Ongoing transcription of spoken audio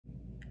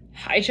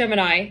Hi,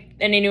 Gemini,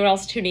 and anyone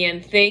else tuning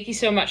in. Thank you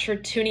so much for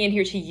tuning in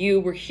here to you.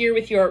 We're here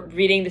with your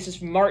reading. This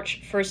is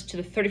March 1st to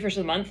the 31st of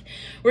the month.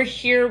 We're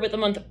here with the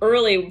month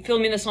early. We're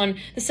filming this on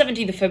the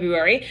 17th of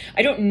February.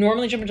 I don't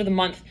normally jump into the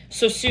month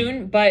so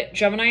soon, but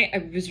Gemini,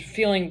 I was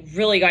feeling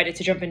really guided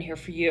to jump in here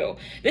for you.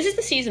 This is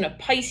the season of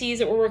Pisces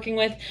that we're working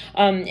with,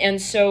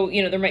 and so,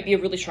 there might be a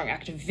really strong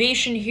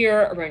activation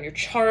here around your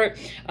chart,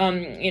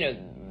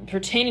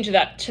 pertaining to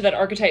that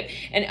archetype.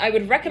 And I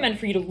would recommend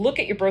for you to look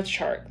at your birth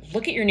chart,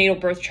 look at your natal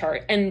birth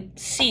chart, and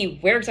see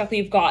where exactly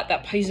you've got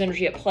that Pisces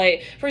energy at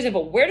play. For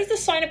example, where does the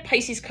sign of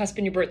Pisces cusp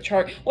in your birth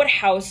chart? What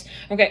house?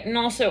 Okay, and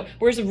also,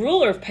 where's the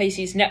ruler of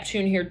Pisces,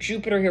 Neptune here,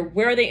 Jupiter here?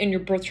 Where are they in your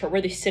birth chart? Where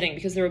are they sitting?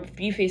 Because they'll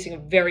be facing a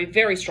very,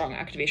 very strong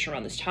activation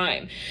around this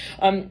time.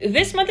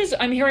 This month is,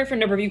 I'm hearing for a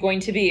number of you, going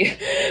to be,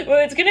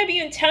 well, it's going to be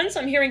intense.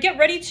 I'm hearing, get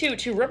ready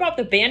to rip off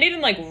the Band-Aid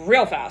and like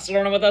real fast. I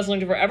don't know what that's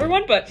looking for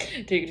everyone, but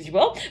take it as you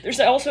will. There's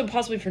also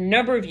possibly for a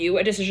number of you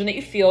a decision that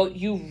you feel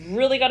you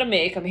really got to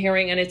make, I'm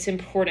hearing, and it's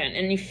important,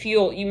 and you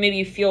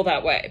feel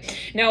that way.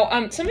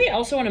 Now, something I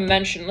also want to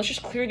mention, let's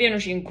just clear the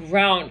energy and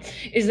ground,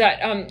 is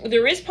that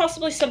there is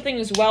possibly something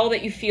as well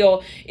that you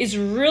feel is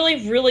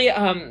really, really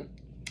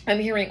I'm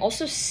hearing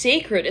also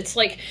sacred. It's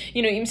like,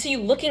 you can see you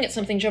looking at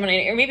something,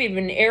 Gemini, or maybe even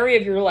an area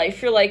of your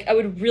life. You're like, I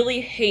would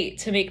really hate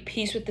to make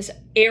peace with this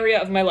area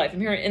of my life.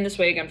 I'm hearing in this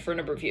way again for a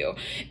number of you,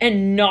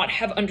 and not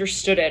have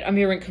understood it. I'm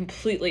hearing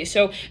completely.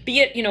 So be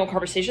it, a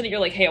conversation that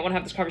you're like, hey, I want to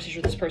have this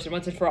conversation with this person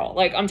once and for all.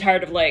 Like, I'm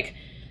tired of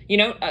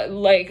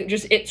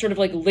just it sort of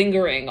like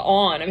lingering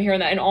on. I'm hearing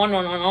that, and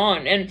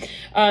on. And,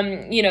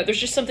 there's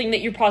just something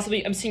that you're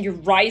possibly, I'm seeing you're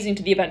rising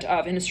to the event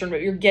of in a certain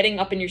way. You're getting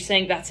up and you're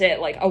saying, that's it.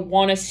 Like, I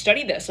want to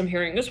study this. I'm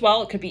hearing as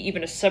well. It could be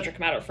even a subject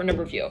matter for a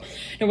number of you.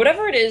 Now,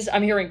 whatever it is,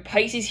 I'm hearing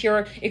Pisces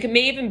here. It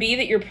may even be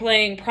that you're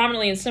playing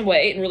prominently in some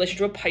way in relation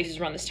to a Pisces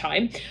around this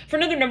time. For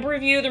another number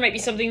of you, there might be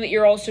something that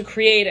you're also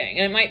creating,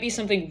 and it might be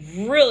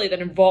something really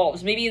that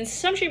involves, maybe in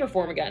some shape or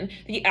form again,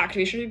 the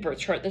activation of your birth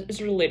chart that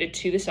is related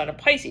to the sign of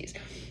Pisces.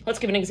 Let's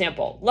give an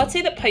example. Let's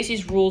say that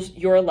Pisces rules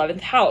your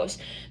 11th house.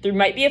 There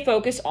might be a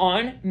focus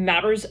on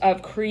matters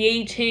of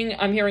creating,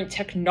 I'm hearing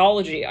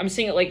technology. I'm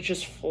seeing it like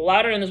just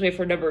flat out in this way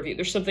for a number of you.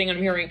 There's something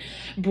I'm hearing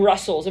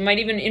Brussels. It might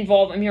even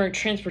involve, I'm hearing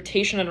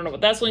transportation. I don't know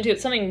what that's linked to.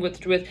 It's something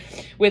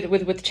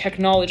with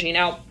technology.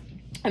 Now,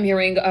 I'm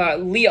hearing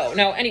Leo.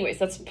 Now, anyways,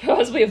 that's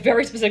possibly a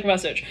very specific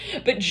message.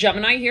 But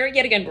Gemini here,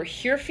 yet again, we're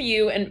here for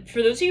you. And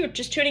for those of you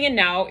just tuning in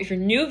now, if you're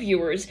new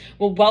viewers,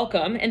 well,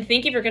 welcome. And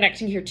thank you for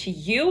connecting here to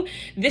you.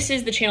 This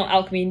is the channel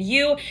Alchemy and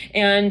You.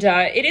 And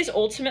it is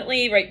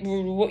ultimately, right,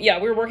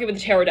 we're working with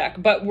the tarot deck,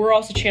 but we're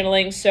also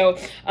channeling. So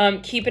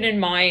keep it in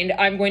mind.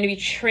 I'm going to be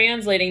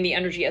translating the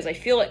energy as I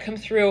feel it come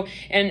through.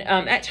 And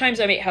at times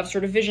I may have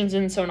sort of visions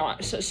and so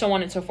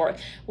on and so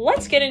forth.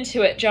 Let's get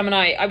into it,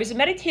 Gemini. I was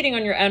meditating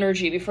on your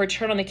energy before I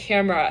turned on the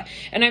camera,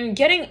 and I'm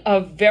getting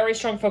a very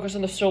strong focus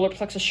on the solar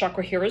plexus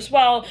chakra here as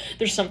well.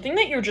 There's something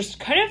that you're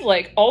just kind of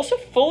like also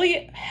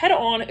fully head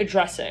on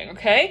addressing.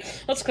 Okay,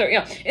 let's clear.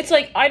 Yeah, it's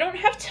like I don't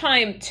have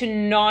time to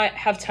not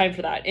have time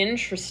for that.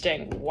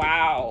 Interesting.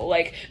 Wow.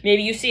 Like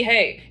maybe you see,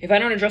 hey, if I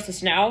don't address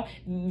this now,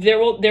 there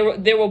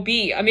will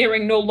be, I'm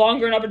hearing, no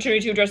longer an opportunity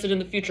to address it in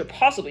the future.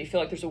 Possibly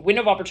feel like there's a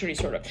window of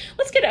opportunity, sort of.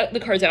 Let's get the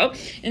cards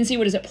out and see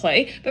what is at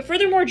play. But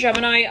furthermore,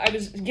 Gemini, I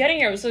was getting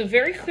here, it was a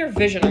very clear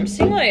vision. I'm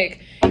seeing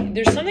like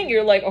there's something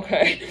you're like,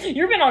 okay,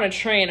 you've been on a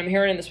train. I'm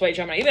hearing in this way,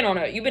 Gemini. You've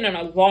been on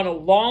a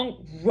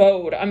long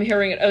road. I'm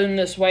hearing it in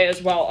this way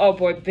as well. Oh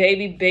boy,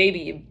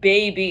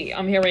 baby.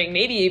 I'm hearing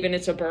maybe even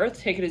it's a birth.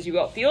 Take it as you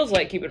will. It feels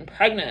like you've been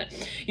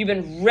pregnant. You've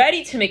been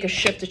ready to make a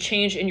shift, a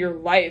change in your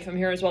life. I'm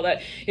hearing as well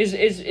that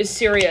is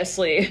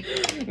seriously.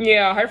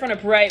 Yeah, Hierophant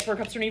upright, Four of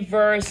Cups in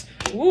reverse.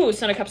 Ooh,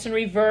 Son of Cups in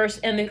reverse.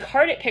 And the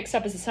card it picks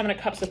up is the Seven of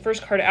Cups, the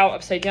first card out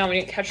upside down. We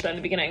didn't catch that in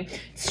the beginning.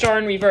 Star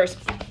in reverse.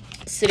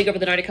 Sitting over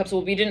the Knight of Cups.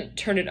 Well, we didn't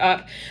turn it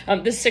up.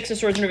 This Six of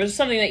Swords in reverse is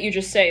something that you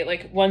just say,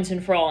 like, once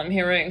and for all. I'm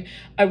hearing,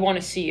 I want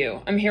to see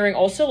you. I'm hearing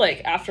also,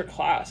 like, after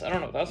class. I don't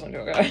know if that's something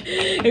okay.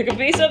 It could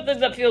be something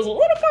that feels a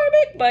little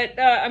karmic,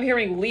 but I'm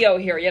hearing Leo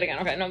here yet again.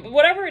 Okay, no, but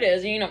whatever it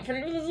is,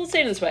 let's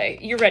say it this way.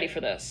 You're ready for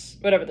this,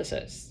 whatever this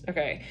is.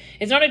 Okay,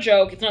 it's not a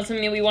joke. It's not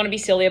something that we want to be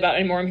silly about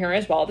anymore. I'm hearing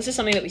as well. This is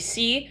something that we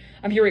see.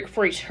 I'm hearing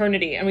for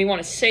eternity, and we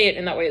want to say it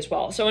in that way as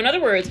well. So in other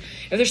words,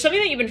 if there's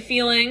something that you've been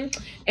feeling,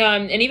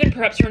 and even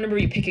perhaps remember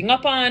you picking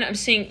up on, I'm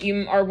seeing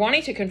you are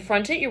wanting to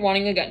confront it. You're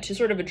wanting, again, to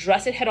sort of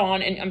address it head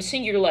on, and I'm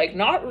seeing you're like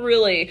not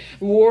really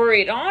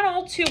worried, not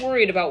all too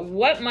worried about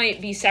what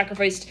might be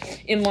sacrificed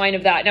in line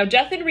of that. Now,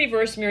 Death in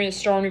reverse, mirroring the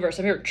Star in reverse.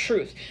 I'm hearing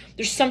truth.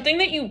 There's something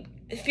that you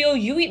feel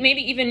you maybe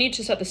even need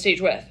to set the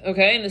stage with,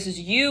 okay? And this is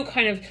you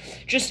kind of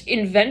just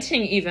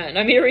inventing even.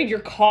 I'm hearing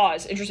your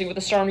cause. Interesting, with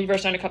the Star in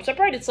reverse, Nine of Cups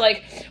upright, it's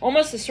like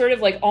almost this sort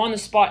of like on the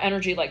spot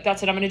energy, like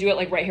that's it, I'm gonna do it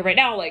like right here, right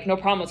now, like no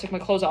problem, let's take my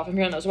clothes off. I'm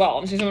hearing that as well.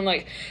 I'm seeing someone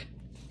like,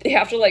 they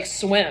have to like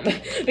swim.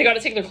 They gotta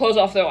take their clothes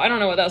off though. I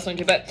don't know what that's going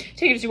to, but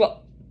take it as you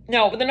will.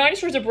 Now, with the Nine of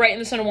Swords upright and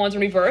the Son of Wands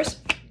in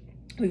reverse,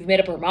 we've made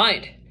up our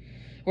mind.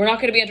 We're not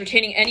going to be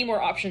entertaining any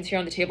more options here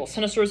on the table.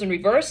 Ten of Swords in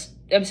reverse.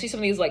 I see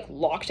something is like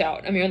locked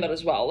out. I'm hearing that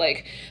as well.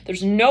 Like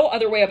there's no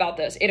other way about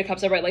this. Eight of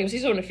Cups upright. Like I see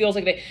someone it feels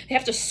like they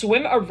have to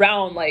swim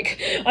around. Like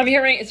I'm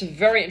hearing it's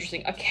very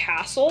interesting. A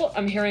castle.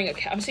 I'm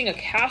seeing a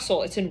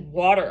castle. It's in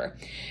water,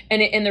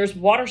 and there's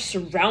water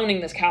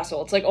surrounding this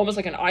castle. It's like almost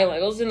like an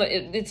island.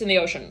 It's in the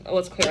ocean.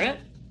 Let's clear it.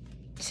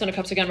 Son of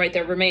Cups again right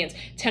there remains.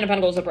 Ten of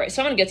Pentacles upright.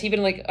 Someone gets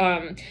even like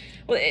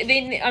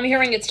I'm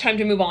hearing it's time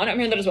to move on. I'm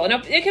hearing that as well.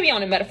 Now it could be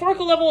on a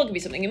metaphorical level, it could be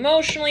something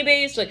emotionally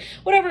based, like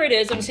whatever it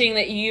is. I'm seeing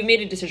that you made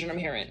a decision. I'm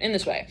hearing in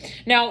this way.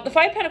 Now the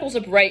Five of Pentacles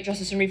upright,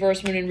 Justice in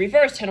reverse, Moon in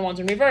reverse, Ten of Wands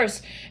in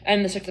reverse,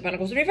 and the Six of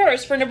Pentacles in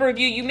reverse. For a number of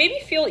you, you maybe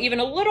feel even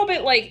a little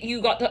bit like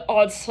you got the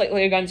odds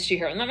slightly against you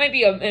here, and that might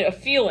be a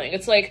feeling.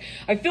 It's like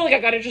I feel like I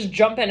got to just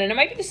jump in, and it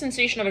might be the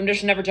sensation of I'm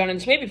just never done in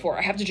this way before.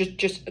 I have to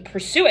just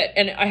pursue it,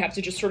 and I have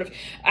to just sort of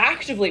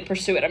actively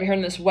pursue it. I'm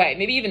hearing this way,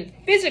 maybe even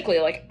physically,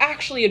 like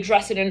actually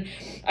address it. And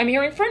I'm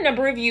hearing for a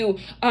number of you,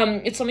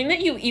 it's something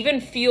that you even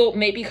feel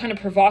maybe kind of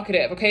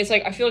provocative. Okay, it's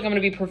like I feel like I'm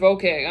going to be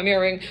provoking. I'm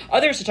hearing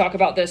others to talk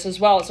about this as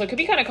well, so it could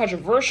be kind of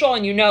controversial,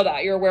 and you know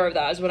that you're aware of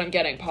that is what I'm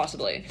getting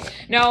possibly.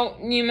 Now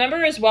you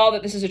remember as well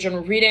that this is a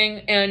general reading,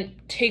 and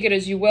take it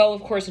as you will.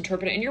 Of course,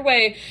 interpret it in your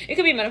way. It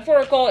could be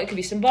metaphorical, it could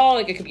be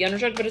symbolic, it could be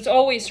energetic, but it's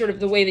always sort of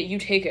the way that you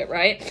take it,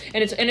 right?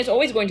 And it's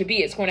always going to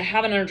be. It's going to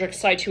have an energetic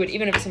side to it,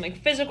 even if it's something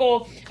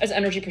physical, as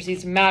energy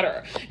proceeds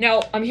matter.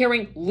 Now I'm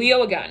hearing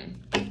Leo again.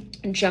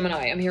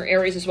 Gemini. I'm here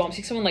Aries as well. I'm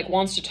seeing someone like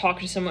wants to talk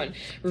to someone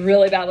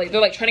really badly.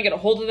 They're like trying to get a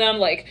hold of them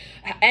like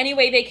any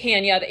way they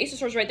can. Yeah, the Ace of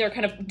Swords right there,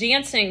 kind of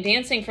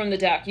dancing from the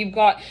deck. You've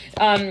got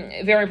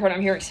very important.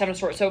 I'm hearing Seven of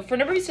Swords. So for a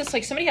number of you, it's just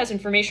like somebody has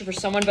information for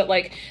someone, but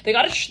like they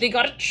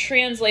gotta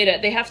translate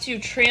it. They have to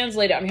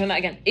translate it. I'm hearing that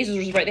again. Ace of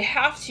Swords right. They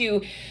have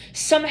to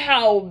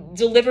somehow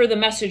deliver the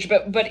message,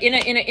 but in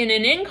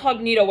an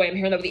incognito way. I'm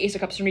hearing that with the Ace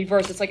of Cups in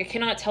reverse. It's like I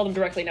cannot tell them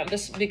directly. Now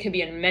it could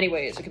be in many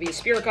ways. It could be a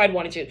spirit guide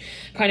wanting to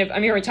kind of.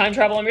 I'm hearing time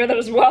travel. I'm hearing that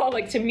as well,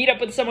 like to meet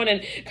up with someone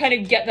and kind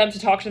of get them to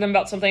talk to them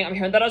about something. I'm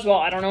hearing that as well.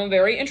 I don't know,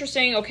 very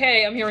interesting.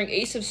 Okay, I'm hearing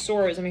Ace of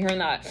Swords. I'm hearing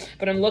that,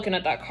 but I'm looking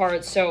at that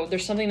card, so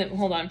there's something that,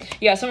 hold on.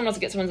 Yeah, someone wants to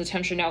get someone's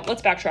attention. Now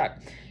let's backtrack.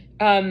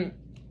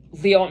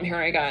 Leo, I'm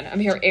hearing again. I'm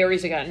hearing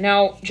Aries again.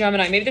 Now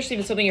Gemini, maybe there's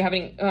even something you're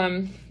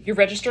having, you're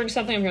registering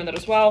something. I'm hearing that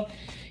as well.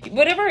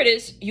 Whatever it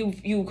is,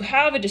 you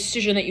have a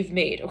decision that you've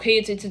made. Okay,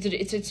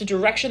 it's a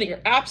direction that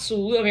you're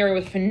absolutely, I'm hearing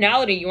with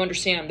finality. You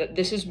understand that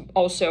this is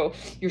also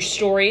your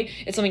story.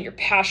 It's something you're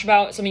passionate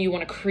about. It's something you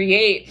want to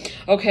create.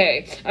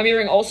 Okay, I'm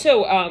hearing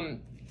also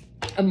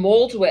a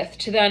mold with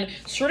to then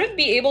sort of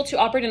be able to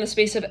operate in the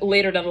space of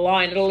later down the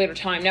line at a later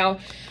time. Now.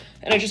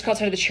 And I just got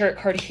outside of the Chariot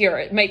card here.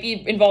 It might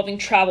be involving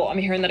travel. I'm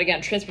hearing that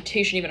again.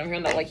 Transportation even. I'm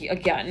hearing that like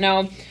again.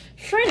 Now,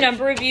 for a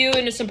number of you,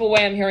 in a simple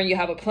way, I'm hearing you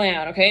have a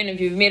plan, okay? And if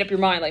you've made up your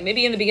mind, like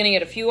maybe in the beginning you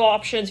had a few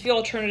options, a few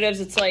alternatives,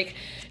 it's like,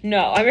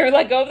 no. I'm hearing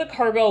let go of the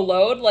cargo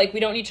load. Like we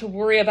don't need to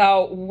worry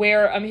about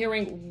where, I'm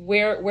hearing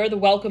where the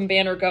welcome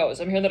banner goes.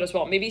 I'm hearing that as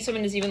well. Maybe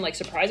someone is even like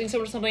surprising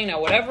someone or something.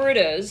 Now, whatever it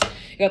is,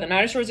 you got the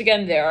Nine of Swords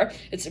again there.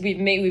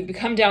 We've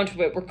come down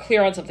to it. We're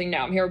clear on something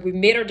now. I'm here. We've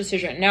made our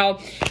decision. Now,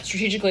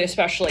 strategically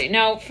especially.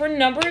 Now, for a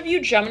number of you,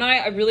 Gemini,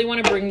 I really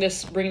want to bring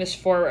this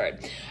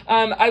forward.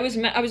 I was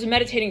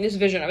meditating this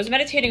vision. I was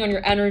meditating on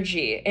your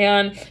energy,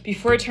 and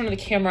before I turned on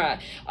the camera,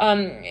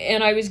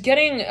 and I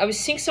was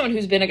seeing someone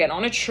who's been again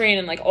on a train,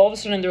 and like all of a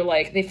sudden they're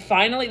like they've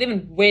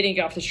been waiting to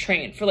get off this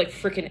train for like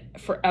freaking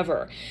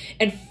forever,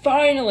 and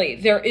finally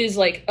there is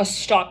like a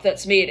stop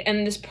that's made,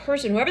 and this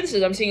person, whoever this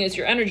is, I'm seeing is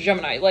your energy,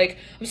 Gemini. Like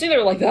I'm seeing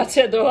they're like that's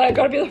it. They're like I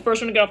gotta be the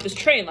first one to get off this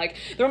train. Like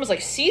they're almost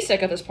like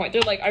seasick at this point.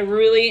 They're like I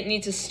really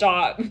need to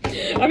stop.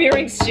 I'm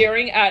hearing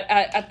staring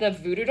at the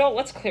voodoo doll.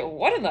 Let's clear.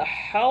 What in the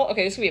hell?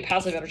 Okay, this could be a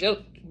passive energy. Oh,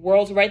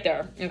 world's right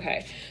there.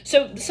 Okay,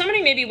 so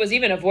somebody maybe was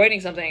even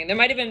avoiding something. There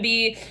might even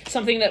be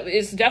something that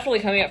is definitely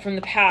coming up from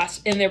the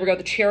past, and there we go,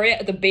 the Chariot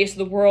at the base of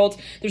the world.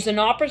 There's an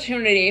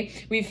opportunity.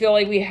 We feel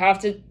like we have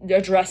to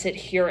address it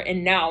here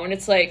and now, and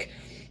it's like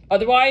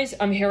otherwise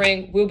I'm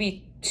hearing we'll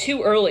be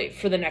too early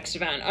for the next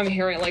event. I'm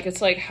hearing like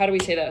it's like, how do we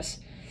say this?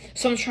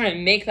 Someone's trying to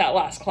make that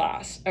last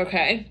class.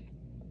 Okay,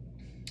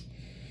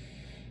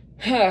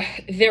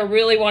 they're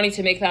really wanting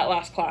to make that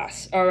last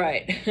class. All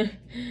right.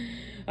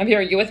 I'm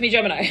hearing you with me,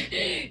 Gemini.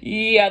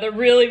 Yeah, they're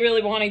really,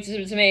 really wanting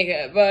to make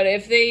it. But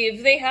if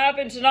they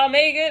happen to not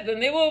make it,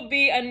 then they will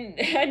be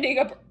ending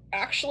up,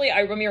 actually,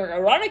 I'm hearing,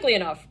 ironically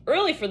enough,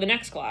 early for the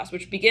next class,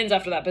 which begins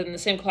after that, but in the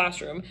same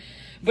classroom.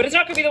 But it's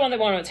not going to be the one they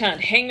want to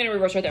attend. Hangman in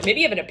reverse right there.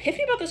 Maybe you have an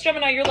epiphany about this,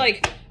 Gemini. You're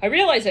like, I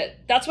realize it.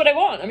 That's what I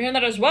want. I'm hearing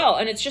that as well.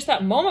 And it's just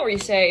that moment where you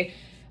say,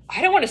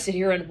 I don't want to sit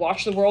here and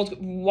watch the world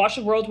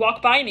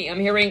walk by me. I'm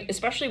hearing,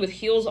 especially with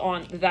heels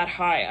on that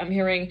high, I'm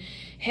hearing,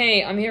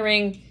 hey, I'm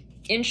hearing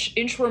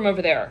inchworm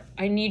over there.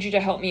 I need you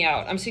to help me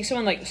out. I'm seeing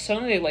someone like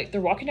suddenly like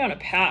they're walking down a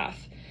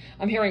path.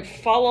 I'm hearing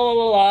fa la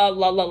la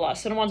la la la.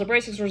 Seven of Wands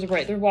upright, Six of Swords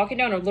upright. They're walking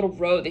down a little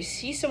road. They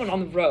see someone on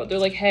the road. They're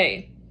like,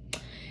 hey,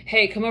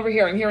 come over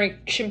here. I'm hearing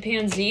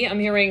chimpanzee. I'm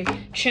hearing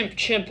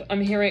chimp.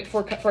 I'm hearing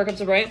four cups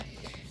upright.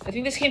 I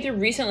think this came through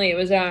recently. It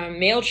was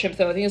MailChimp,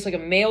 though. I think it's like a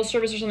mail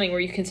service or something where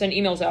you can send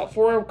emails out.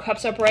 4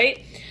 cups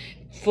upright,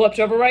 flipped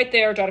over right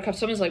there, dot of cups.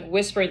 Someone's like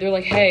whispering. They're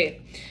like,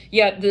 hey,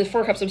 yeah, the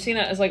 4 cups. I'm seeing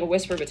that as like a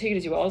whisper, but take it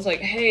as you will. I was like,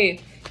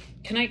 hey,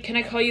 can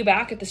I call you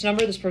back at this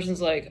number? This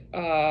person's like,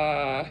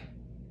 are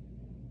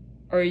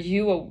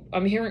you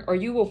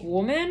a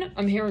woman?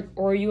 I'm hearing,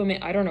 or are you a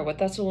man? I don't know what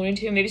that's alluding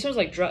to. Maybe someone's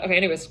like, okay,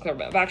 anyways, clear,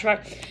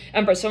 backtrack.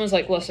 Empress, someone's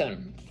like,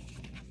 listen,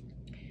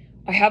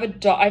 I have a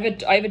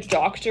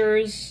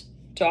doctor's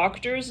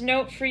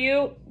note for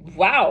you.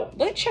 Wow,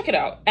 let's check it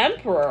out.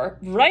 Emperor,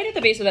 right at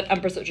the base of that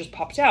Empress that just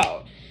popped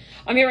out.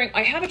 I'm hearing,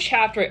 I have a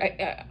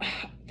chapter.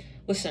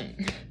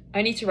 Listen,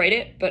 I need to write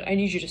it, but I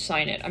need you to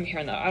sign it. I'm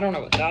hearing that. I don't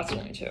know what that's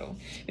going to.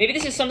 Maybe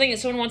this is something that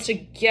someone wants to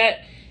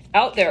get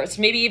out there. It's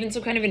maybe even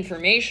some kind of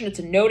information. It's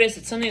a notice.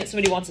 It's something that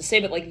somebody wants to say,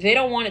 but like they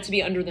don't want it to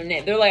be under their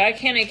name. They're like, I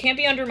can't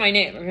be under my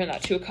name. I'm hearing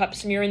that. 2 of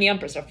Cups, mirroring the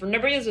Empress. Now, for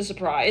nobody is a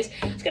surprise.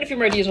 Let's get a few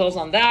more details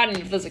on that. And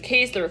if that's the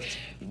case, they're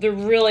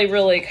really,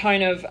 really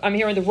kind of, I'm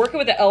hearing they're working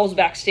with the elves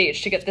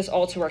backstage to get this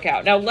all to work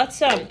out. Now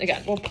let's,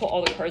 again, we'll pull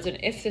all the cards in.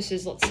 If this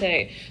is, let's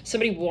say,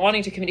 somebody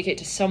wanting to communicate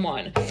to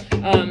someone,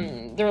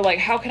 they're like,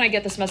 how can I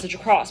get this message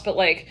across? But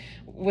like,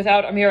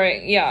 without, I'm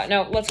hearing, yeah,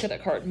 now let's get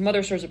that card.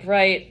 Mother Swords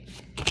upright.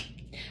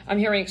 I'm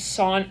hearing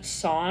Sandra.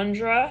 I'm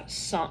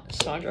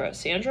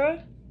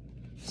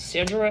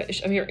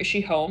here. Is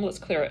she home? Let's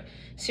clear it.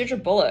 Sandra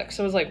Bullock.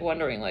 So I was like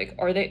wondering, like,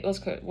 are they? Let's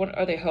clear. What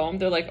are they home?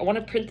 They're like, I want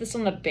to print this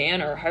on the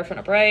banner. Hierophant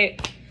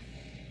upright.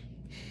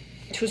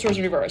 2 of Swords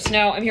in reverse.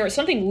 Now I'm hearing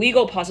something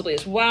legal possibly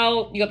as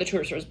well. You got the 2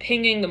 of Swords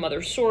pinging, the Mother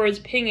of Swords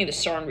pinging, the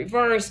Star in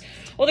reverse.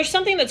 Well, there's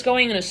something that's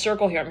going in a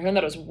circle here. I'm hearing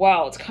that as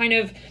well. It's kind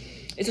of.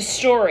 It's a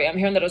story. I'm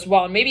hearing that as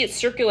well. And maybe it's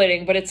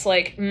circulating, but it's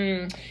like,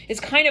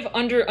 it's kind of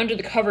under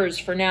the covers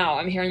for now.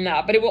 I'm hearing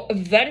that. But it will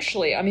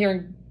eventually, I'm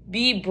hearing,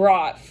 be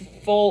brought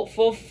full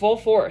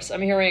force.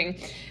 I'm hearing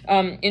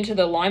into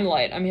the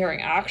limelight. I'm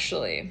hearing,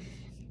 actually,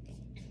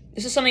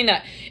 this is something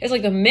that is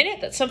like the minute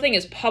that something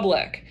is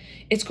public,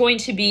 it's going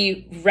to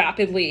be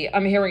rapidly,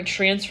 I'm hearing,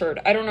 transferred.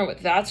 I don't know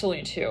what that's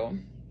alluding to.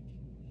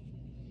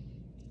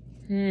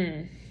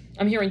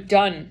 I'm hearing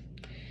done.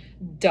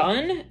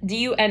 Dunn,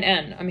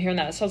 D-U-N-N. I'm hearing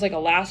that. It sounds like a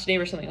last name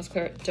or something. Let's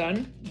clear it.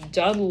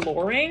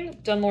 Dunloring.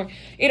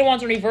 8 of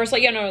Wands in reverse.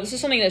 Like, yeah, no, this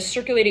is something that's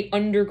circulating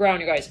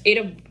underground, you guys. 8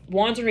 of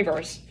Wands in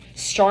reverse.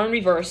 Star in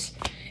reverse.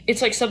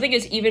 It's like something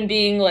is even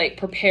being like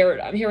prepared.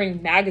 I'm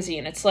hearing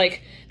magazine. It's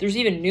like there's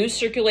even news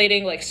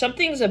circulating. Like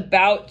something's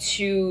about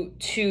to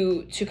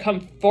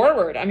come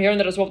forward. I'm hearing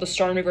that as well with the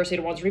Star in reverse, 8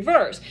 of Wands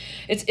reverse.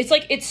 It's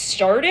like it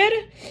started,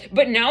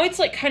 but now it's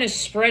like kind of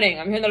spreading.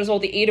 I'm hearing that as well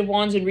with the 8 of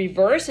Wands in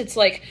reverse. It's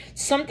like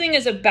something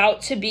is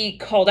about to be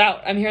called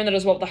out. I'm hearing that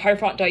as well with the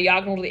Hierophant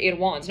diagonal to the 8 of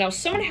Wands. Now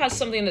someone has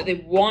something that they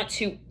want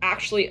to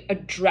actually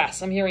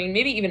address. I'm hearing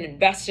maybe even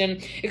invest in.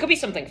 It could be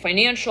something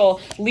financial,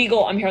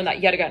 legal. I'm hearing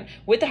that yet again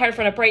with the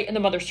Hierophant upright and the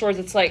Mother of Swords.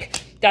 It's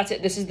like, that's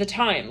it. This is the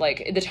time.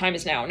 Like the time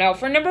is now. Now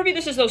for a number of you,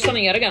 this is though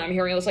something yet again. I'm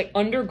hearing it's like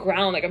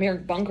underground. Like I'm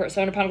hearing bunker,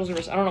 7 of Pentacles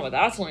reverse. I don't know what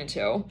that's linked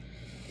to.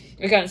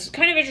 Again, it's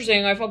kind of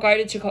interesting. I felt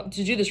guided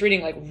to do this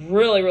reading like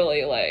really,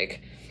 really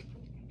like,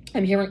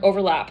 I'm hearing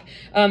overlap,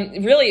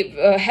 really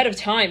ahead of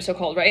time,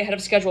 so-called, right? Ahead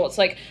of schedule. It's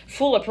like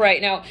full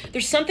upright. Now,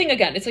 there's something,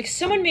 again, it's like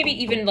someone maybe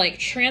even like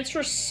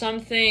transfer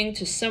something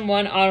to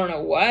someone, I don't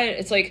know what.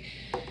 It's like,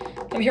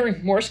 I'm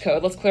hearing Morse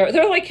code. Let's clear it.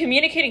 They're like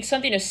communicating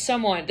something to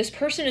someone. This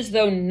person is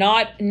though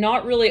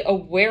not really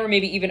aware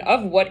maybe even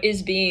of what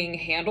is being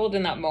handled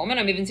in that moment.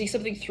 I'm even seeing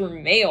something through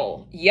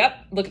mail.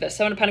 Yep. Look at this.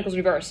 7 of Pentacles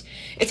reverse.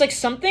 It's like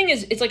something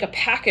is, it's like a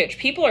package.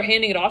 People are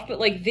handing it off, but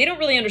like they don't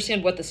really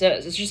understand what this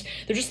is. It's just,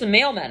 they're just the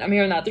mailmen. I'm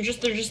hearing that. They're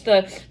just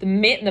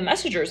the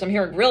messengers. I'm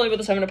hearing really with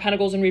the 7 of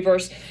Pentacles in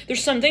reverse.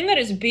 There's something that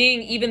is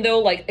being, even though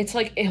like, it's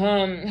like,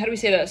 how do we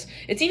say this?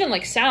 It's even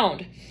like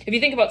sound. If you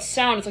think about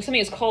sound, it's like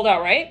something is called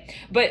out, right?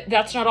 But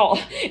that's not all.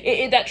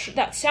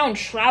 That sound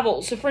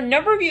travels. So for a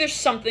number of you, there's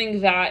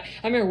something that,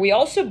 I mean,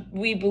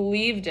 we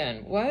believed in.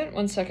 What?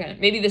 1 second.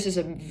 Maybe this is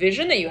a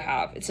vision that you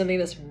have. It's something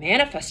that's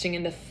manifesting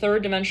in the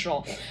 3rd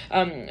dimensional.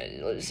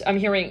 I'm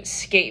hearing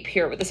scape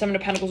here with the 7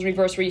 of Pentacles in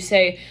reverse, where you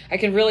say, I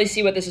can really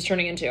see what this is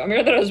turning into. I'm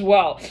hearing that as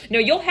well. No,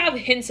 you'll have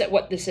hints at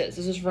what this is.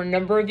 This is for a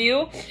number of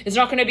you. It's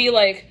not going to be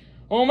like,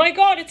 oh my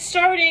God, it's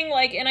starting,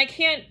 like, and I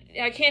can't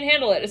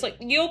handle it. It's like,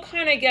 you'll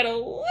kind of get a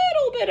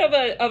little bit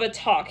of a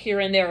talk here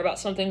and there about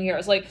something here.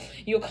 It's like,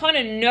 you'll kind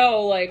of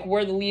know, like,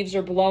 where the leaves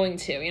are blowing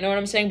to, you know what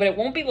I'm saying? But it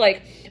won't be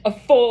like a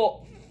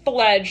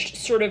full-fledged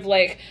sort of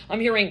like, I'm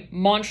hearing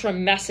mantra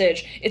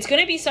message. It's going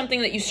to be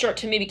something that you start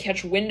to maybe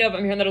catch wind of.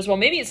 I'm hearing that as well.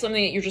 Maybe it's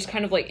something that you're just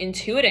kind of like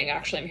intuiting,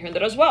 actually. I'm hearing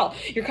that as well.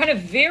 You're kind of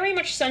very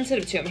much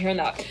sensitive to. I'm hearing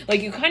that.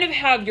 Like you kind of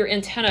have your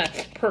antenna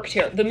perked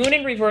here. The moon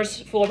in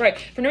reverse, full of right.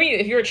 For you,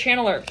 if you're a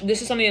channeler,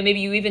 this is something that maybe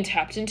you even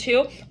tapped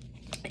into.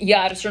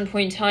 Yeah, at a certain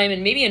point in time,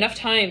 and maybe enough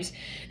times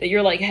that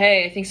you're like,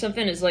 hey, I think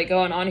something is like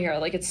going on here.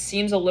 Like it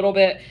seems a little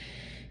bit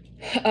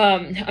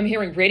I'm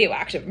hearing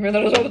radioactive. Remember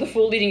that was over the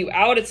Fool leading you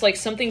out. It's like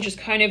something just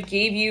kind of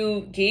gave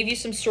you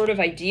some sort of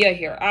idea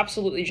here.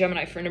 Absolutely,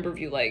 Gemini, for a number of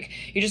you, like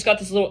you just got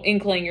this little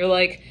inkling. You're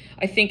like,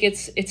 I think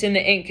it's in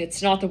the ink.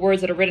 It's not the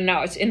words that are written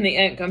out. It's in the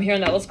ink. I'm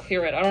hearing that. Let's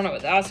clear it. I don't know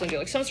what that's gonna do.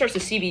 Like someone starts to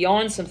see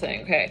beyond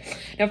something. Okay.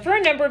 Now for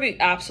a number of you,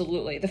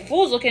 absolutely. The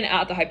Fool is looking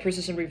at the High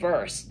Priestess in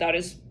reverse. That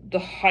is the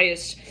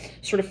highest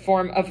sort of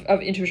form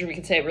of intuition we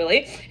can say,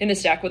 really, in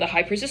this deck, with a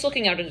High Priestess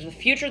looking out into the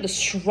future, the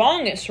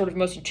strongest, sort of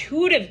most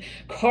intuitive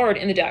card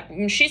in the deck.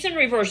 When she's in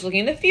reverse, looking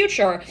in the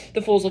future,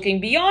 the Fool's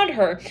looking beyond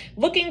her.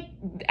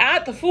 Looking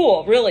at the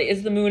Fool, really,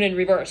 is the Moon in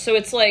reverse. So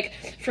it's like,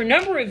 for a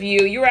number of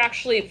you,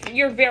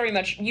 you're very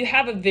much, you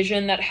have a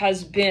vision that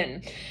has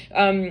been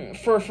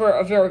for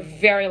a very,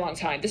 very long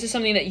time. This is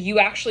something that you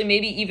actually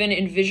maybe even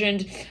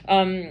envisioned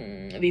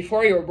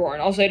before you were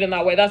born. I'll say it in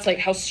that way. That's like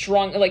how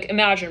strong, like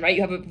imagine, right?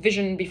 You have a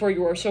vision before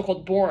you were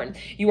so-called born.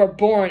 You are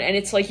born, and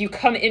it's like you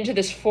come into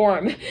this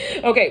form.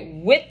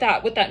 Okay, with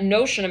that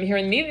notion, I'm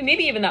hearing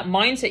maybe even that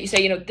mindset. You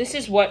say, you know, this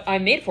is what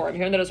I'm made for. I'm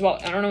hearing that as well.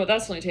 I don't know what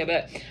that's going to you,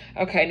 but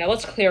okay, now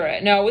let's clear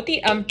it. Now with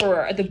the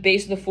Emperor at the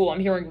base of the Fool, I'm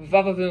hearing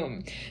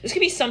vavavoom. This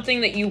could be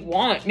something that you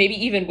want, maybe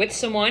even with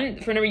someone.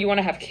 For number, you want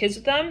to have kids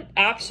with them.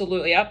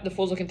 Absolutely, yep. The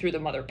Fool's looking through the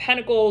Mother of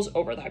Pentacles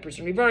over the High Priestess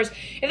in reverse.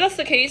 If that's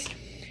the case,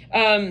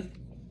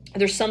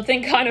 there's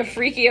something kind of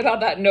freaky about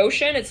that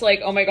notion. It's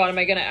like, oh my God,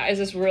 is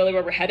this really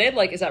where we're headed?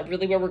 Like, is that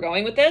really where we're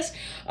going with this?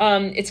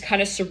 It's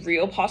kind of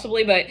surreal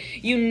possibly, but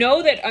you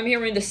know that I'm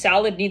hearing the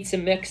salad needs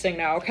some mixing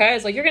now, okay?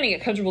 It's like, you're going to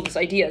get comfortable with this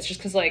idea. It's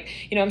just because, like,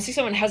 you know, I'm seeing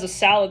someone has a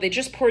salad, they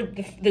just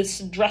poured this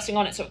dressing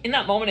on it. So in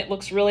that moment, it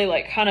looks really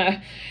like kind of,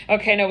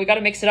 okay, no, we got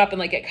to mix it up and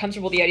like get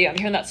comfortable with the idea. I'm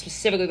hearing that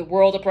specifically, the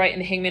World upright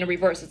and the Hangman in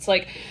reverse. It's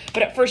like,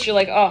 but at first you're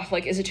like, oh,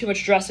 like, is it too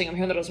much dressing? I'm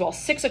hearing that as well.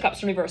 Six of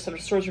Cups in reverse, Seven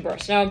of Swords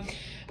reverse.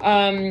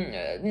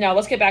 Now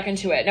let's get back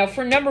into it. Now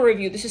for a number of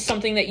you, this is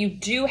something that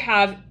you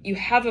have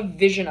a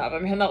vision of.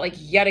 I'm hearing that like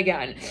yet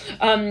again.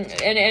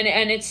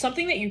 And it's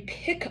something that you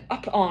pick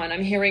up on.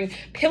 I'm hearing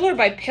pillar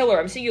by pillar.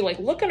 I'm seeing you like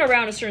looking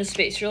around a certain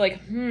space. You're like,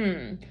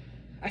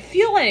 I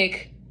feel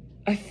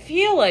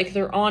like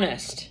they're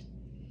honest.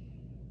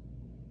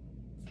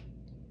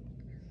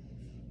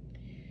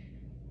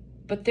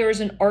 But there is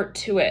an art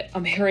to it.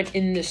 I'm hearing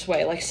in this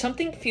way, like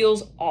something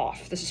feels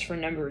off. This is for a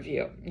number of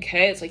you,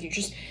 okay? It's like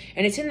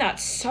and it's in that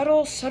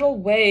subtle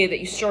way that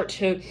you start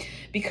to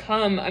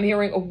become, I'm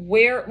hearing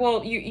aware,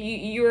 well,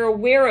 you're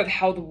aware of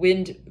how the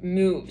wind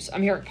moves.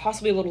 I'm hearing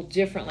possibly a little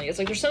differently. It's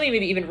like there's something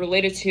maybe even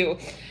related to,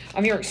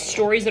 I'm hearing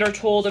stories that are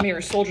told, I'm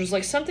hearing soldiers,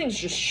 like something's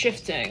just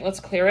shifting. Let's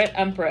clear it,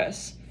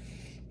 Empress.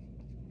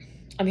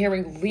 I'm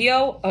hearing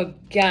Leo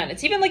again.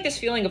 It's even like this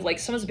feeling of like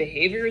someone's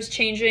behavior is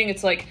changing.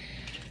 It's like,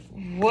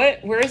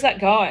 where is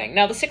that going?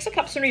 Now the Six of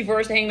Cups in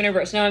reverse, the Hangman in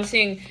reverse. Now I'm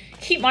seeing,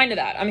 keep mind of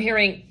that. I'm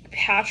hearing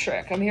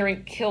Patrick. I'm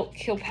hearing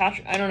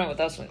Kilpatrick. I don't know what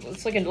that's.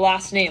 It's like a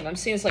last name. I'm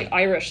seeing it's like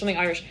Irish, something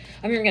Irish.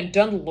 I'm hearing a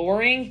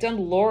Dunloring.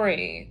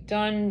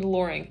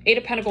 Eight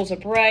of Pentacles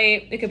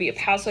upright. It could be a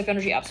past life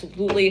energy,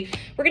 absolutely.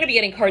 We're going to be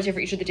getting cards here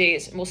for each of the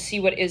days, and we'll see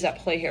what is at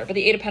play here. But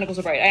the Eight of Pentacles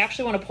upright. I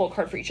actually want to pull a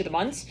card for each of the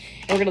months,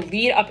 and we're going to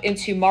lead up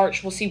into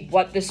March. We'll see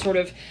what this sort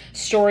of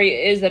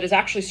story is that is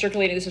actually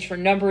circulating. This is for a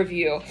number of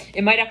you.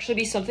 It might actually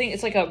be something.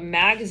 It's like a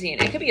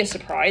magazine. It could be a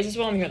surprise as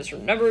well. I'm hearing this for a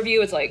number of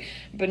you. It's like,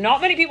 but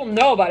not many people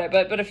know about it.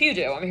 But if you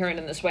do, I'm hearing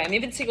it in this way. I'm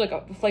even seeing like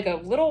a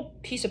little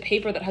piece of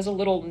paper that has a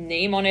little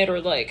name on it,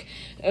 or like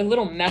a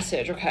little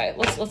message. Okay,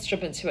 let's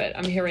jump into it.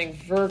 I'm hearing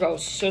Virgo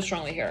so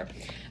strongly here.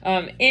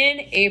 In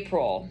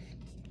April.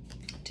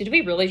 Did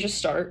we really just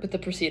start with the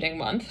preceding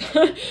month?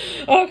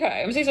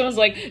 Okay, I'm seeing someone's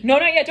like, no,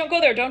 not yet, don't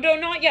go there, don't,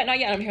 not yet.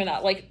 I'm hearing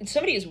that. Like,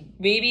 somebody is,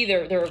 maybe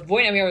they're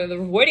avoiding, I'm hearing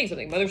they're avoiding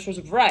something, Mother Swords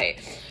of right.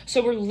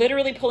 So we're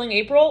literally pulling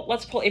April.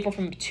 Let's pull April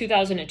from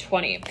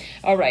 2020.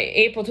 All right,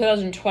 April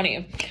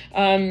 2020.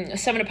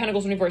 Seven of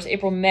Pentacles in reverse,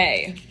 April,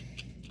 May.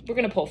 We're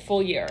gonna pull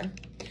full year.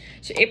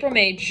 So April,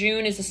 May,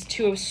 June is the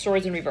Two of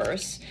Swords in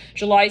reverse.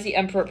 July is the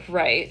Emperor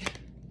upright.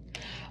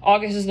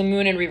 August is the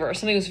Moon in reverse.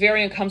 Something was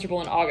very uncomfortable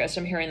in August.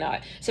 I'm hearing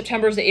that.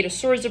 September is the Eight of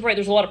Swords upright.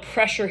 There's a lot of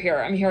pressure here.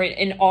 I'm hearing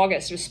in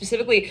August. It was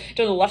specifically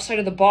down the left side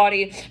of the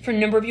body. For a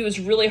number of you, it was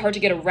really hard to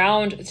get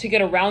around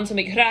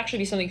something. It could actually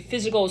be something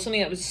physical,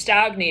 something that was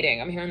stagnating.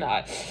 I'm hearing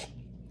that.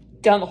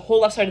 Down the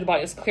whole left side of the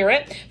body. Let's clear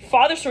it.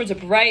 Father Swords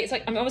upright. It's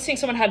like, I'm almost seeing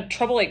someone had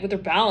trouble like with their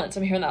balance.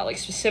 I'm hearing that, like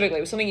specifically.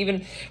 It was something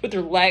even with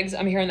their legs.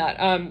 I'm hearing that.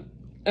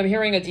 I'm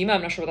hearing edema.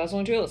 I'm not sure what that's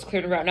going to do. Let's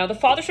clear it around. Now, the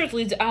Father Swords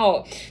leads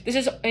out. This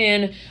is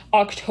in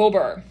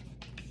October.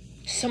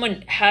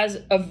 Someone has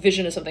a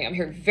vision of something. I'm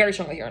hearing very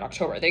strongly here in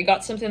October. They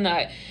got something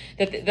that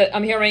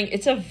I'm hearing.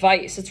 It's a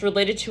vice. It's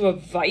related to a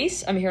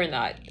vice. I'm hearing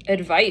that.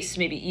 Advice,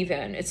 maybe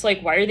even. It's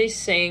like, why are they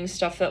saying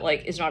stuff that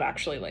like is not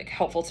actually like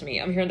helpful to me?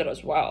 I'm hearing that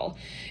as well.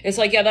 It's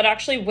like, yeah, that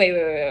actually, wait,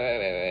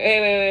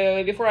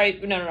 before I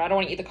don't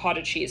want to eat the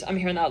cottage cheese. I'm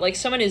hearing that. Like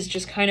someone is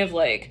just kind of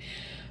like,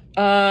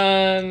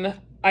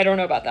 I don't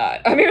know about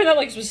that. I'm hearing that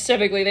like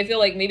specifically. They feel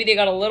like maybe they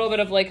got a little bit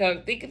of like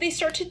they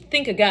start to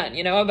think again,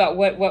 you know, about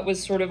what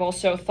was sort of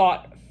also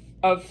thought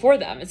for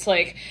them. It's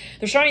like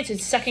they're starting to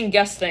second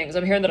guess things.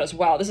 I'm hearing that as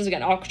well. This is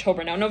again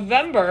October. Now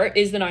November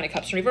is the Nine of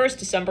Cups in reverse.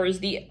 December is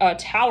the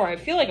Tower. I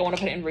feel like I want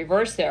to put it in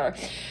reverse there.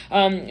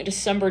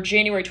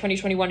 January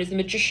 2021 is the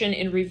Magician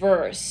in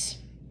reverse.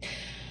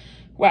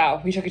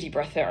 Wow, we took a deep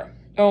breath there.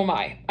 Oh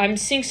my. I'm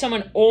seeing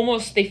someone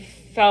they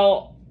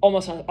fell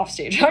almost off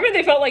stage. I mean,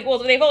 they felt like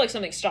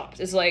something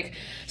stopped. It's like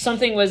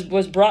something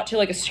was brought to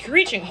like a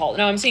screeching halt.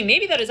 Now I'm seeing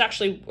maybe that is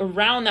actually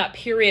around that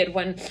period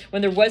when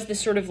there was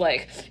this sort of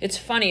like, it's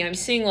funny, I'm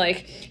seeing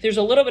like there's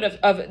a little bit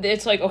of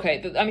it's like,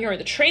 okay, I'm hearing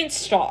the train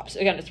stops.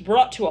 Again, it's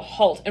brought to a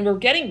halt and we're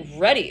getting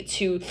ready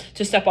to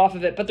step off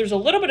of it. But there's a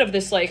little bit of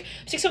this like,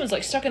 I'm seeing someone's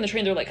like stuck in the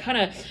train. They're like kind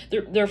of,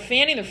 they're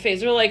fanning their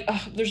face. They're like,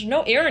 there's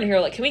no air in here.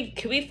 Like,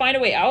 can we find a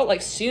way out?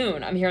 Like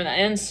soon. I'm hearing that,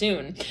 and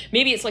soon.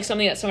 Maybe it's like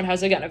something that someone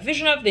has, again, a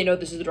vision of. They know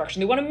this is the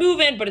direction they want to move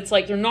in, but it's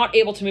like they're not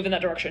able to move in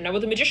that direction. Now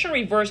with the Magician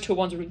reverse, 2 of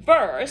Wands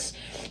reverse,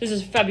 this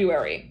is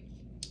February,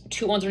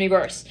 2 of Wands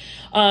reverse.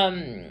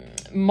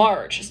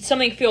 March,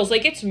 something feels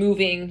like it's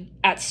moving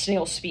at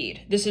snail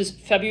speed. This is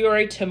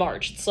February to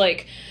March. It's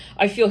like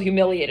I feel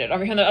humiliated. I'm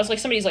hearing that. I was like,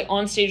 somebody's like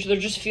on stage, they're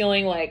just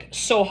feeling like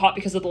so hot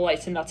because of the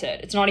lights, and that's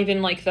it. It's not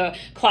even like the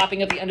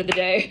clapping at the end of the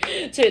day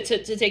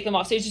to take them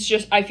off stage. It's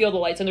just I feel the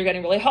lights and they're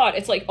getting really hot.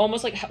 It's like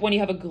almost like when you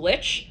have a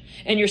glitch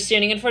and you're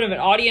standing in front of an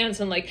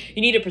audience and like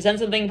you need to present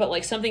something, but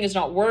like something is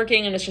not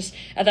working, and it's just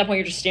at that point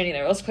you're just standing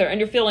there. That's clear, and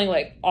you're feeling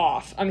like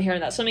off. I'm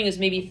hearing that something is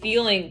maybe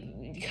feeling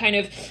kind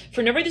of,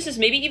 for number, this is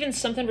maybe even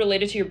something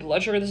related to your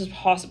blood sugar. This is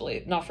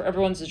possibly not for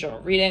everyone. This is a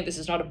general reading. This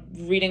is not a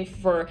reading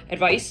for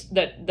advice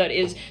that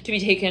is to be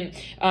taken,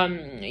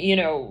 you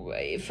know,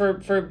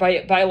 for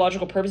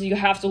biological purposes. You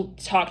have to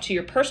talk to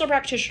your personal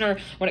practitioner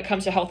when it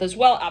comes to health as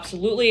well.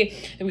 Absolutely.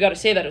 And we got to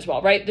say that as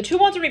well, right? The 2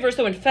 Wands in reverse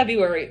though in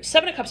February,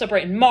 7 of Cups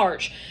upright in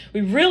March,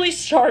 we really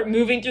start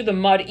moving through the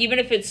mud, even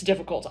if it's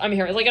difficult. I'm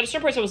hearing like at a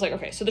certain point I was like,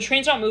 okay, so the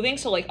train's not moving,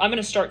 so like I'm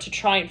going to start to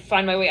try and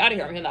find my way out of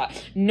here. I'm hearing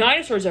that. 9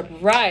 of Swords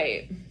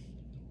upright.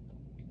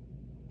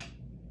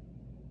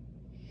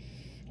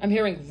 I'm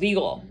hearing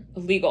legal.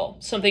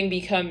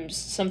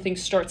 Something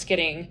starts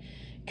getting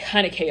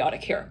kind of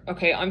chaotic here.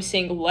 Okay, I'm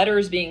seeing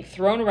letters being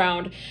thrown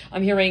around.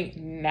 I'm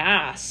hearing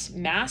mass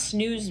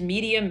news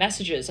media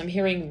messages. I'm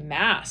hearing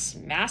mass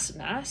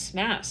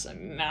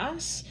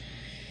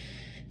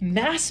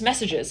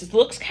messages. It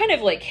looks kind of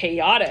like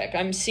chaotic.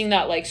 I'm seeing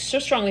that like so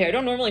strongly here. I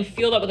don't normally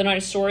feel that with the Nine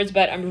of Swords,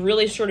 but I'm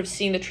really sort of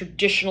seeing the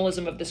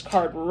traditionalism of this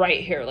card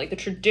right here, like the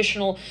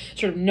traditional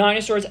sort of Nine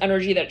of Swords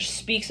energy that just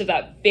speaks of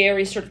that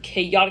very sort of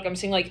chaotic. I'm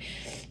seeing like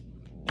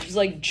there's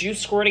like juice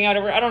squirting out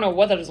over. I don't know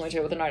what that is linked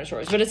to with the Nine of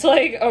Swords, but it's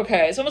like,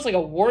 okay, it's almost like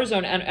a war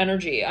zone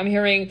energy. I'm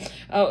hearing,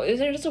 oh,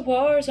 is it just a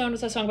war zone?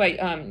 What's that song by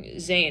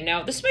Zayn?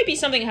 Now, this might be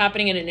something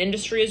happening in an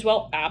industry as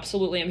well.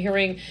 Absolutely. I'm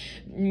hearing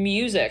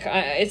music.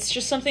 It's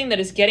just something that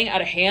is getting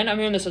out of hand. I'm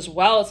hearing this as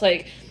well. It's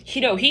like, you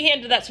know, he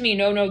handed that to me.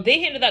 No,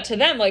 they handed that to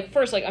them. Like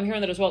first, like I'm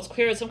hearing that as well. It's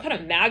clear. It's some kind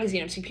of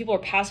magazine. I'm seeing people are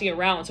passing it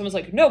around. Someone's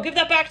like, no, give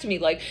that back to me.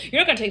 Like,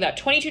 you're not going to take that.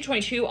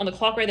 22:22 on the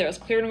clock right there. It's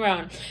clearing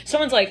around.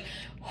 Someone's like,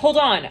 hold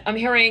on. I'm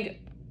hearing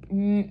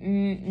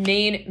main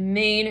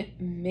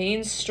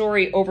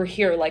story over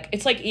here. Like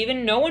it's like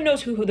even no one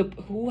knows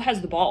who has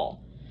the ball,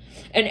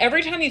 and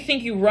every time you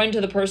think you run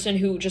to the person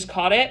who just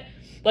caught it,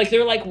 like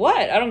they're like,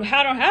 what? I don't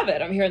have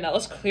it. I'm hearing that.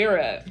 Let's clear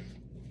it.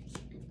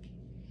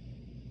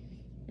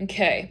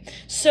 Okay,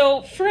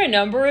 so for a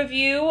number of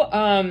you,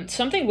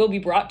 something will be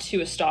brought to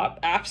a stop.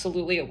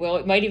 Absolutely it will.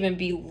 It might even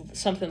be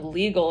something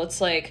legal. It's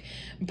like,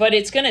 but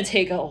it's going to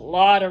take a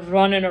lot of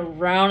running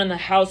around in the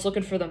house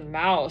looking for the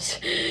mouse.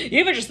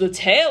 Even just the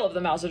tail of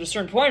the mouse at a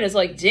certain point is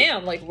like,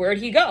 damn, like where'd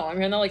he go? I'm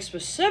hearing that like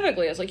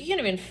specifically. It's like, you can't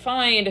even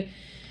find,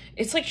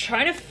 it's like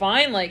trying to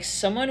find like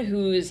someone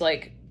who is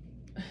like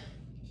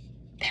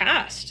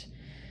passed.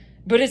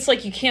 But it's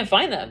like you can't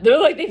find them. They're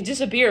like, they've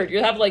disappeared.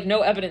 You have like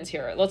no evidence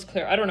here. Let's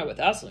clear. I don't know what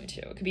that's linked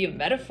to. It could be a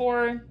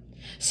metaphor.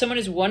 Someone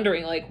is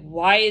wondering like,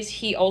 why is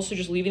he also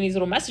just leaving these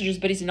little messages,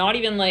 but he's not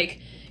even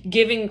like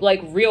giving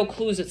like real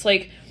clues. It's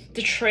like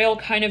the trail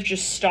kind of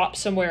just stops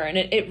somewhere, and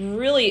it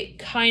really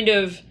kind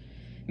of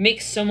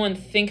makes someone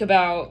think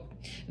about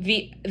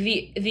the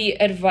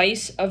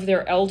advice of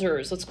their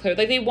elders. Let's clear.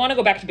 Like they want to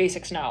go back to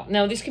basics now.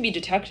 Now these can be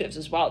detectives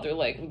as well. They're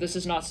like, this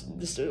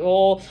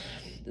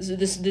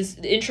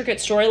intricate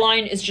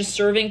storyline is just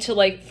serving to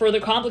like further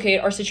complicate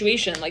our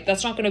situation. Like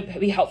that's not going to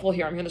be helpful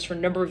here. I'm hearing this for a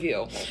number of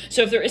you.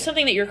 So if there is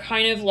something that you're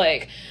kind of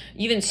like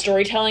even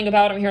storytelling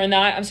about, I'm hearing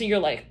that. I'm saying you're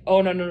like,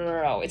 oh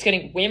no. It's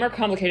getting way more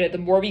complicated the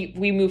more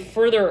we move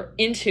further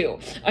into.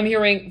 I'm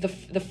hearing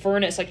the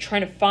furnace, like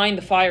trying to find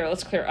the fire.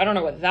 Let's clear. I don't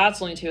know what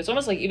that's linked to. It's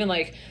almost like even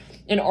like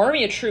an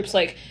army of troops,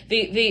 like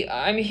they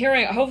I'm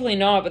hearing, hopefully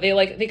not, but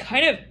they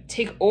kind of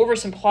take over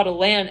some plot of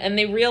land, and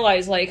they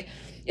realize like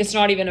it's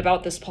not even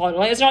about this plot of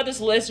land. It's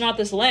not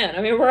this land.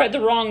 I mean, we're at the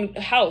wrong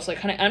house, like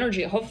kind of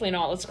energy. Hopefully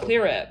not. Let's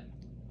clear it.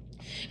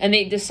 And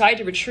they decide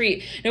to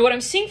retreat. Now, what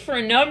I'm seeing for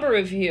a number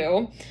of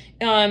you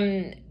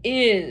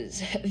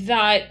is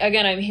that,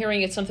 again, I'm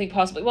hearing it's something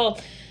possibly,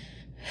 well,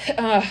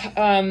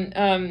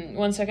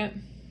 1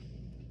 second.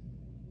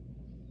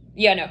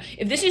 Yeah, no.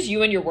 If this is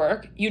you and your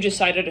work, you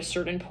decide at a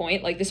certain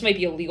point, like this might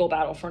be a legal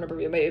battle for a number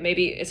of you.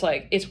 Maybe it's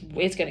like it's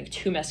getting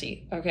too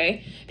messy.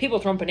 Okay, people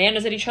throwing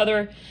bananas at each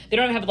other. They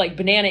don't have like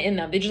banana in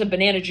them. They just have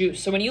banana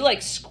juice. So when you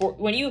like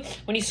when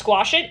you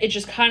squash it, it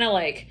just kind of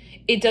like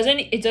it doesn't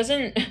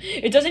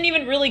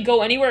even really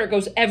go anywhere. It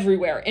goes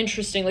everywhere.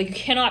 Interesting. Like you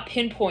cannot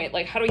pinpoint.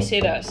 Like how do we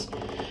say this?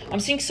 I'm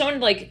seeing someone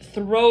like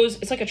throws,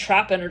 it's like a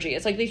trap energy.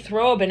 It's like they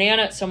throw a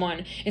banana at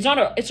someone. It's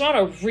not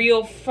a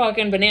real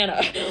fucking banana.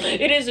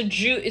 It is a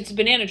juice, it's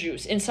banana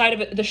juice inside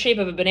of it, the shape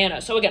of a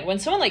banana. So again, when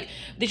someone like,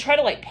 they try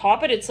to like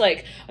pop it, it's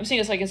like, I'm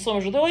seeing this like in slow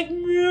motion, they're like,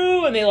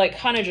 no, and they like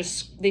kind of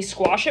just, they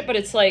squash it, but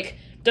it's like,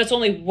 that's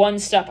only one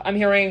step. I'm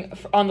hearing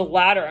on the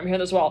ladder. I'm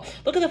hearing as well.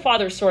 Look at the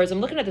Father of Swords.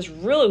 I'm looking at this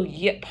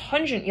really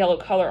pungent yellow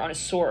color on a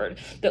sword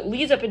that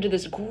leads up into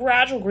this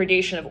gradual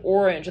gradation of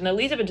orange, and that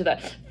leads up into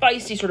that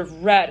feisty sort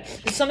of red.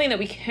 It's something that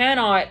we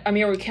cannot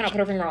put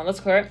our finger on. Let's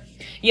clear it.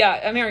 Yeah,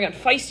 I'm hearing again,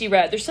 feisty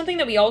red. There's something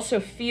that we also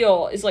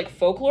feel is like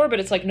folklore, but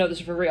it's like, no,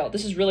 this is for real.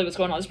 This is really what's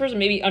going on. This person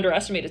maybe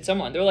underestimated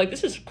someone. They're like,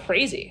 this is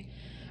crazy.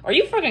 Are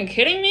you fucking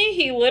kidding me?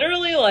 He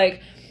literally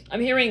like, I'm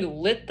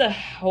hearing lit the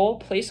whole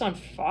place on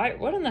fire.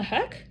 What in the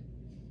heck?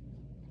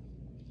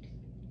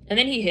 And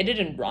then he hit it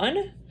and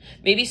run?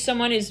 Maybe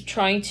someone is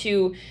trying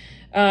to,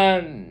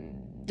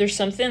 there's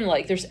something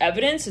like, there's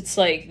evidence. It's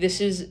like,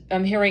 this is,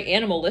 I'm hearing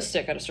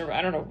animalistic at a certain,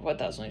 I don't know what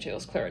that's going to,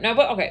 let's clear it. No,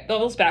 but okay,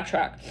 let's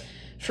backtrack.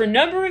 For a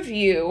number of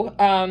you,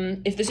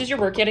 if this is your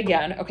work yet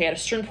again, okay, at a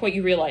certain point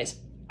you realize,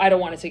 I don't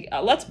want it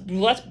to, let's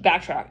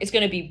backtrack. It's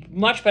going to be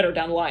much better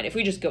down the line if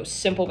we just go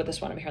simple with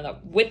this one. I'm hearing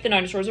that with the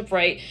Nine of Swords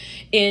upright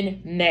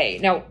in May.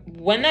 Now,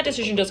 when that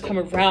decision does come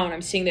around,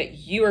 I'm seeing that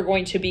you are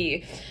going to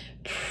be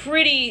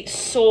pretty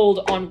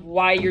sold on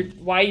why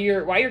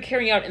you're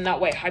carrying out in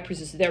that way. High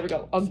Priestess, there we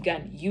go.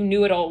 Again, you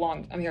knew it all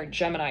along. I'm hearing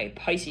Gemini,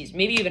 Pisces.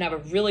 Maybe you even have a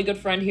really good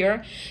friend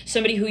here,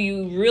 somebody who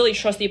you really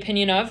trust the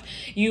opinion of.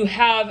 You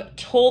have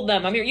told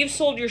them, I'm here, you've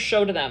sold your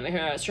show to them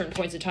at certain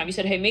points in time. You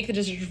said, hey, make the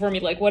decision for me,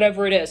 like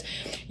whatever it is.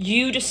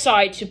 You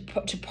decide to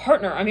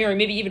partner. I'm hearing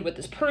maybe even with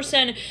this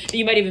person.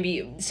 You might even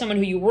be someone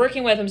who you're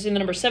working with. I'm seeing the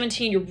number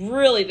 17. You're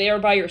really, they are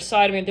by your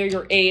side. I mean, they're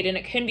your aid, and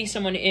it can be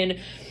someone in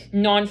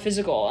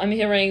non-physical. I'm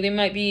hearing they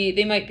might be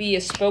a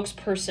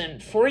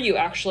spokesperson for you,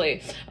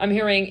 actually. I'm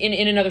hearing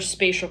in another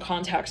spatial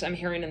context. I'm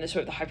hearing in this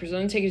sort of the high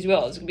priestess. Take it as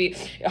well. It's gonna be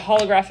a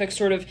holographic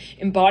sort of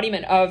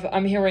embodiment of,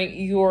 I'm hearing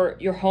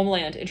your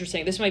homeland.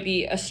 Interesting. This might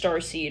be a star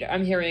seed.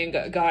 I'm hearing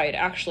a guide,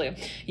 actually.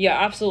 Yeah,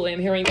 absolutely.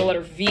 I'm hearing the letter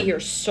V here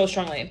so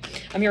strongly.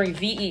 I'm hearing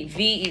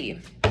VE.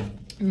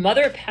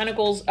 Mother of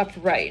Pentacles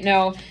upright.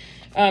 Now,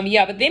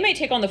 yeah, but they may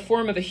take on the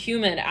form of a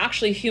human,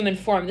 actually human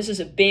form. This is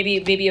a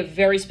baby, a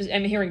very specific,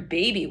 I'm hearing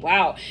baby,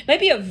 wow. It might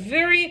be a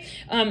very,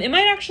 it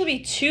might actually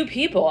be two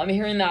people. I'm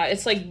hearing that.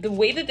 It's like the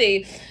way that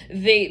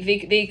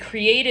they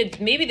created,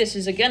 maybe this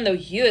is, again, though,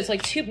 you, it's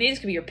like two, maybe this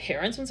could be your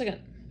parents. One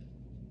second.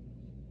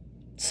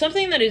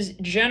 Something that is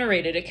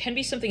generated, it can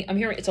be something, I'm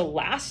hearing, it's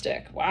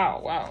elastic.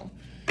 Wow.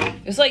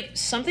 It's like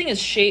someone's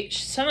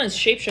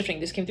shape-shifting.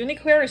 This came through in the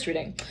Aquarius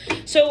reading.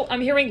 So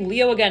I'm hearing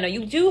Leo again. Now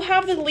you do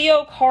have the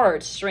Leo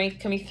card. Strength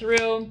coming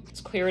through.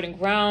 Let's clear it and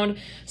ground.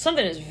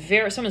 Something is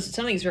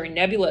very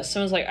nebulous.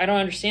 Someone's like, I don't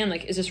understand.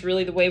 Like, is this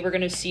really the way we're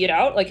going to see it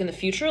out? Like in the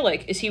future?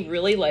 Like, is he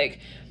really like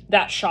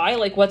that shy?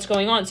 Like, what's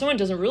going on? Someone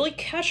doesn't really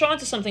catch on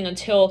to something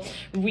until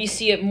we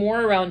see it more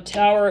around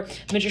Tower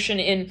Magician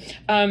in,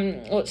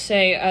 let's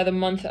say, the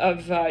month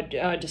of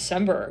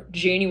December,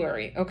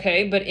 January,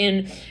 okay? But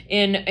in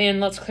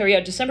let's clear,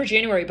 yeah, December,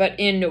 January, but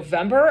in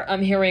November,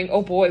 I'm hearing,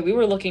 oh boy, we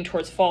were looking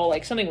towards fall,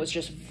 like something was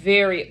just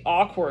very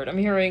awkward. I'm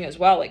hearing as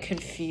well, like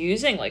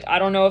confusing, like, I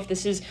don't know if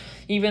this is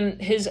even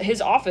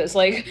his office,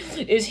 like,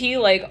 is he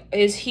like,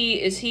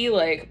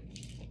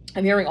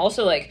 I'm hearing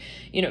also like,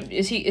 you know,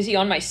 is he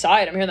on my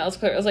side? I'm hearing that. Let's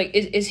clear. I was like,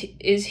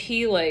 is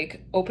he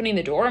like opening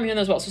the door? I'm hearing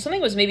that as well. So something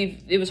was,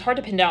 maybe it was hard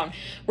to pin down.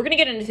 We're going to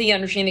get into the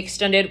energy and the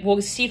extended.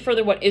 We'll see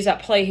further what is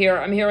at play here.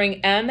 I'm hearing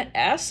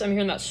MS. I'm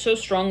hearing that so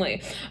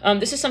strongly.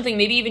 This is something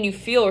maybe even you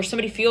feel, or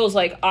somebody feels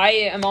like, I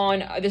am on,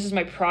 this is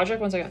my project.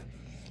 One second.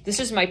 This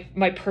is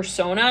my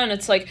persona, and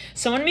it's like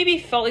someone maybe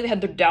felt like they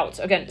had their doubts,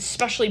 again,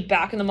 especially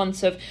back in the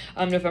months of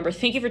November.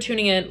 Thank you for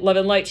tuning in. Love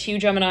and light to you,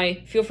 Gemini.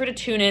 Feel free to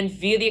tune in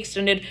via the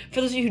extended.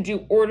 For those of you who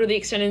do order the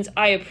extendeds,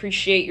 I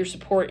appreciate your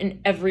support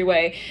in every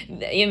way,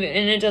 and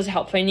it does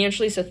help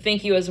financially, so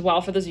thank you as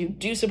well. For those of you who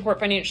do support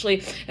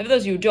financially, and for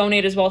those of you who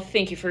donate as well,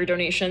 thank you for your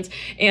donations.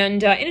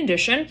 And in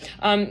addition,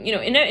 you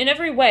know, in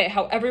every way,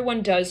 how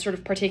everyone does sort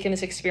of partake in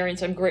this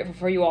experience, I'm grateful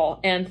for you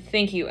all, and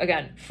thank you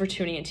again for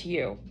tuning into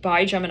you.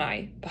 Bye,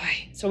 Gemini.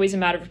 Bye. It's always a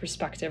matter of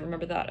perspective.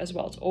 Remember that as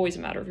well. It's always a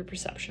matter of your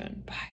perception. Bye.